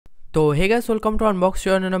तो hey guys, welcome to unbox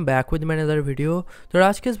and I am back with my another video. तो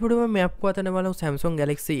आज के इस वीडियो में मैं आपको बताने वाला हूँ सैमसंग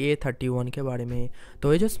गैलेक्सी A31 के बारे में।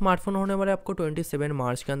 तो ये जो स्मार्टफोन होने वाला है आपको 27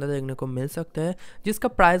 मार्च के अंदर देखने को मिल सकता है, जिसका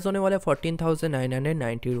प्राइस होने वाला है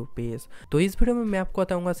 14,990 रुपीज़। तो इस वीडियो में मैं आपको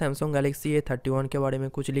बताऊंगा सैमसंग गैलेक्सी A31 के बारे में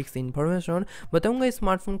कुछ लीक्स इन्फॉर्मेशन, बताऊंगा इस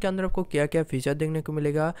स्मार्टफोन के अंदर आपको क्या क्या फीचर देखने को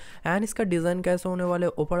मिलेगा एंड इसका डिज़ाइन कैसा होने वाला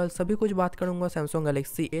है, ओवरऑल सभी कुछ बात करूंगा सैमसंग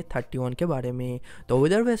गैलेक्सी A31 के बारे में। तो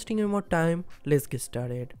without wasting any more time, let's get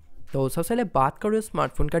started. तो सबसे पहले बात करो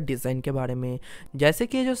स्मार्टफोन का डिज़ाइन के बारे में। जैसे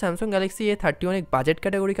कि ये जो सैमसंग गैलेक्सी A31 एक बजट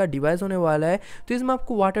कैटेगरी का डिवाइस होने वाला है, तो इसमें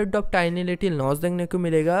आपको water drop tiny little notch देखने को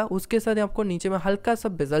मिलेगा। उसके साथ आपको नीचे में हल्का सा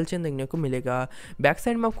बेजल चेन देखने को मिलेगा। बैक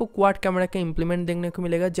साइड में आपको क्वाड कैमरा का इंप्लीमेंट देखने को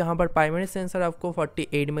मिलेगा, जहाँ पर प्राइमरी सेंसर आपको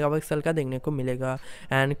 48 मेगापिक्सल का देखने को मिलेगा।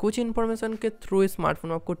 एंड कुछ इन्फॉर्मेशन के थ्रू स्मार्टफोन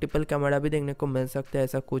में आपको ट्रिपल कैमरा भी देखने को मिल सकता है,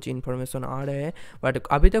 ऐसा कुछ इन्फॉर्मेशन आ रहा है, बट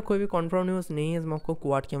अभी तक कोई भी कन्फर्म न्यूज़ नहीं है इसमें आपको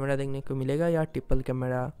क्वाड कैमरा देखने को मिलेगा या ट्रिपल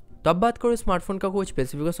कैमरा। तो अब बात करो स्मार्टफोन का कुछ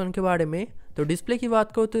स्पेसिफिकेशन के बारे में। तो डिस्प्ले की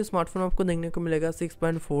बात करो तो स्मार्टफोन आपको देखने को मिलेगा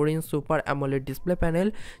 6.4 inch super AMOLED display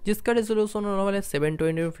panel, जिसका रेजोल्यूशन होने वाला है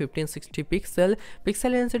 720x1560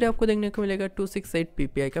 पिक्सल डेंसिटी आपको देखने को मिलेगा 268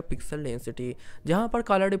 ppi का पिक्सल डेंसिटी, जहां पर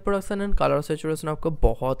colour reproduction and colour saturation आपको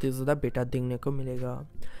बहुत ही ज़्यादा बेटर देखने को मिलेगा।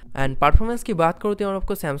 एंड परफॉर्मेंस की बात करो तो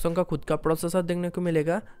आपको सैमसंग का खुद का प्रोसेसर देखने को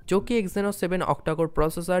मिलेगा, जो कि Exynox 7 ऑक्टा-कोर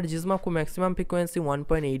प्रोसेसर, जिसमें आपको मैक्सिमम फ्रीक्वेंसी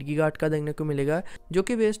 1.8 गीगाहर्ट्ज का देखने को मिलेगा, जो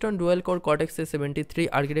कि based on dual core cortex A73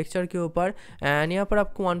 architecture के ऊपर। एंड यहाँ पर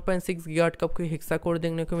आपको 1.6 गीगाहर्ट्ज का आपको हेक्सा कोर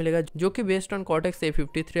देखने को मिलेगा, जो कि based on cortex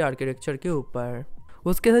A53 architecture के ऊपर।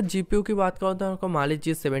 उसके साथ जीपीयू की बात करो तो आपको माली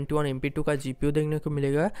G71 MP2 का जीपीयू देखने को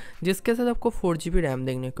मिलेगा, जिसके साथ आपको 4GB रैम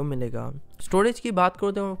देखने को मिलेगा। स्टोरेज की बात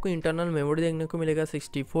करो तो आपको इंटरनल मेमोरी देखने को मिलेगा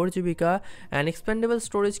 64GB का। एंड एक्सपेंडेबल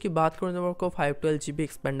स्टोरेज की बात करो तो आपको 512GB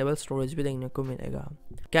एक्सपेंडेबल स्टोरेज भी देखने को मिलेगा।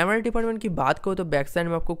 कैमरा डिपार्टमेंट की बात करो तो बैक साइड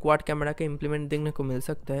में आपको क्वाड कैमरा का इंप्लीमेंट देखने को मिल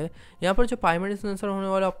सकता है। यहाँ पर जो प्राइमरी सेंसर होने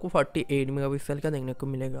वाला आपको 48 मेगापिक्सल का देखने को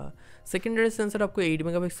मिलेगा। सेकेंडरी सेंसर आपको 8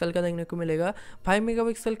 मेगापिक्सल का देखने को मिलेगा। 5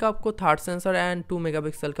 मेगापिक्सल का आपको थर्ड सेंसर एंड 2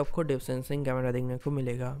 मेगापिक्सल का आपको डेप्थ सेंसिंग कैमरा देखने को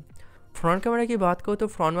मिलेगा। फ्रंट कैमरा की बात करो तो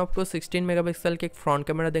फ्रंट में आपको 16 मेगापिक्सल के एक फ्रंट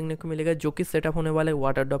कैमरा देखने को मिलेगा, जो कि सेटअप होने वाला है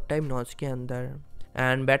वाटर ड्रॉप टाइप नॉच के अंदर।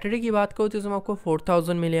 एंड बैटरी की बात करो तो इसमें आपको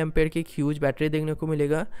 4000 मिली एम्पेयर की एक ह्यूज बैटरी देखने को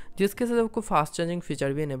मिलेगा, जिसके साथ आपको फास्ट चार्जिंग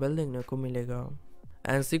फीचर भी इनेबल देखने को मिलेगा।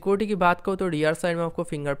 एंड सिक्योरिटी की बात करो तो रियर साइड में आपको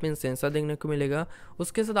फिंगरप्रिंट सेंसर देखने को मिलेगा।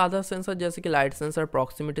 उसके साथ अदर सेंसर जैसे कि light sensor,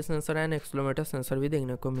 proximity sensor and accelerometer sensor भी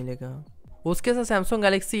देखने को मिलेगा। उसके साथ सैमसंग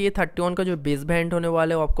गैलेक्सी A31 का जो बेस वेरिएंट होने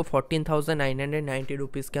वाला है वो आपको 14,990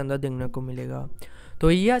 रुपीज़ के अंदर देखने को मिलेगा।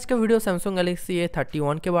 तो ये आज का वीडियो सैमसंग गैलेक्सी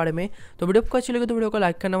A31 के बारे में। तो वीडियो आपको अच्छी लगे तो वीडियो को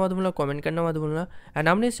लाइक करना मत भूलना, कमेंट करना मत भूलना। एंड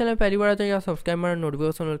हमने इस चैनल पहली बार आते हैं या सब्सक्राइब करना,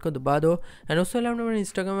 नोटिफिकेशन को दबा दो। एंड उससे अलावा मेरे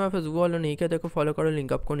इंस्टाग्राम या फेसबुक वालों नहीं किया तो फॉलो करो,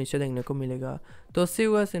 लिंक आपको नीचे देखने को मिलेगा। तो सी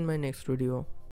you guys in my next video.